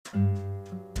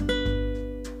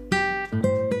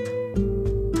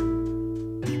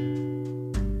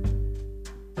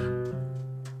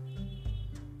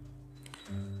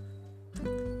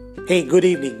Hey, good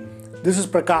evening. This is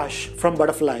Prakash from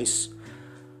Butterflies.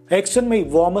 I extend my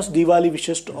warmest Diwali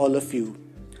wishes to all of you.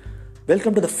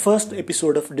 Welcome to the first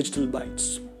episode of Digital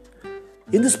Bytes.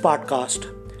 In this podcast,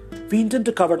 we intend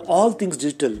to cover all things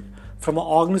digital from an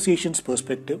organization's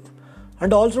perspective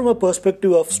and also from a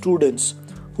perspective of students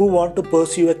who want to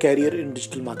pursue a career in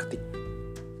digital marketing.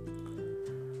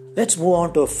 Let's move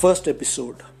on to our first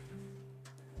episode.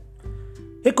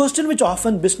 A question which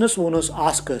often business owners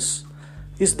ask us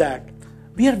is that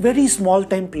we are very small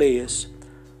time players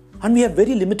and we have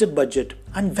very limited budget,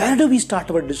 and where do we start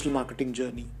our digital marketing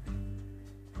journey?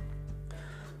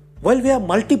 Well, we have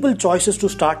multiple choices to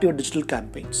start your digital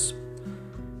campaigns.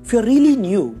 If you're really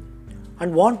new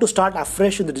and want to start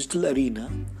afresh in the digital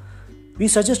arena, we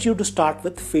suggest you to start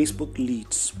with Facebook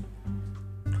leads.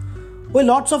 Well,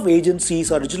 lots of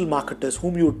agencies or digital marketers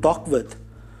whom you talk with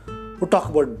who talk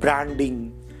about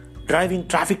branding, driving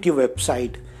traffic to your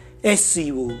website,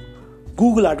 SEO,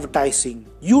 Google advertising,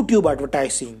 YouTube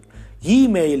advertising,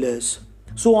 emailers,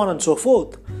 so on and so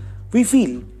forth. We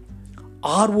feel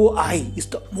ROI is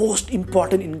the most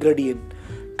important ingredient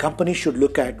companies should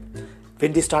look at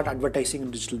when they start advertising in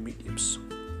digital mediums.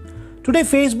 Today,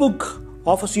 Facebook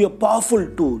offers you a powerful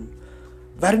tool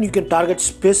wherein you can target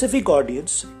specific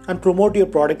audience and promote your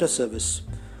product or service.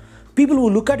 People who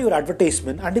look at your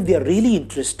advertisement, and if they are really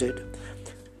interested,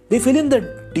 they fill in the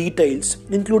details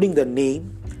including the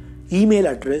name, email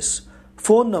address,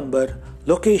 phone number,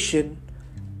 location,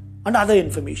 and other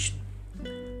information.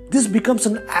 This becomes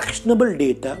an actionable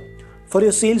data for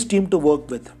your sales team to work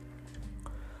with.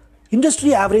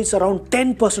 Industry averages around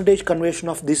 10% conversion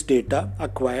of this data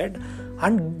acquired,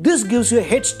 and this gives you a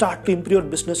head start to improve your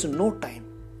business in no time.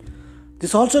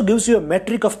 This also gives you a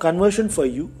metric of conversion for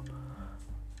you,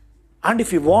 and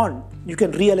if you want, you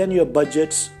can realign your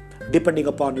budgets depending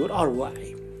upon your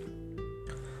ROI.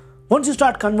 Once you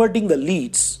start converting the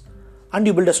leads and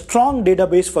you build a strong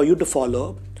database for you to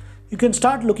follow, you can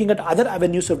start looking at other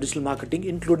avenues of digital marketing,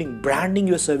 including branding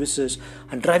your services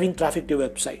and driving traffic to your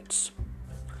websites.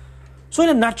 So in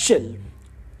a nutshell,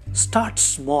 start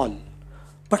small,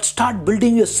 but start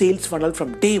building your sales funnel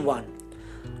from day one.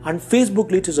 And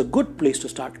Facebook leads is a good place to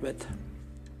start with.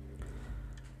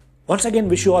 Once again,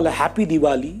 wish you all a happy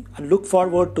Diwali and look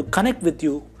forward to connect with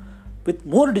you with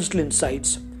more digital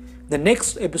insights in the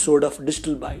next episode of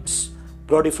Digital Bytes,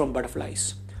 brought you from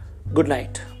Butterflies. Good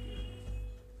night.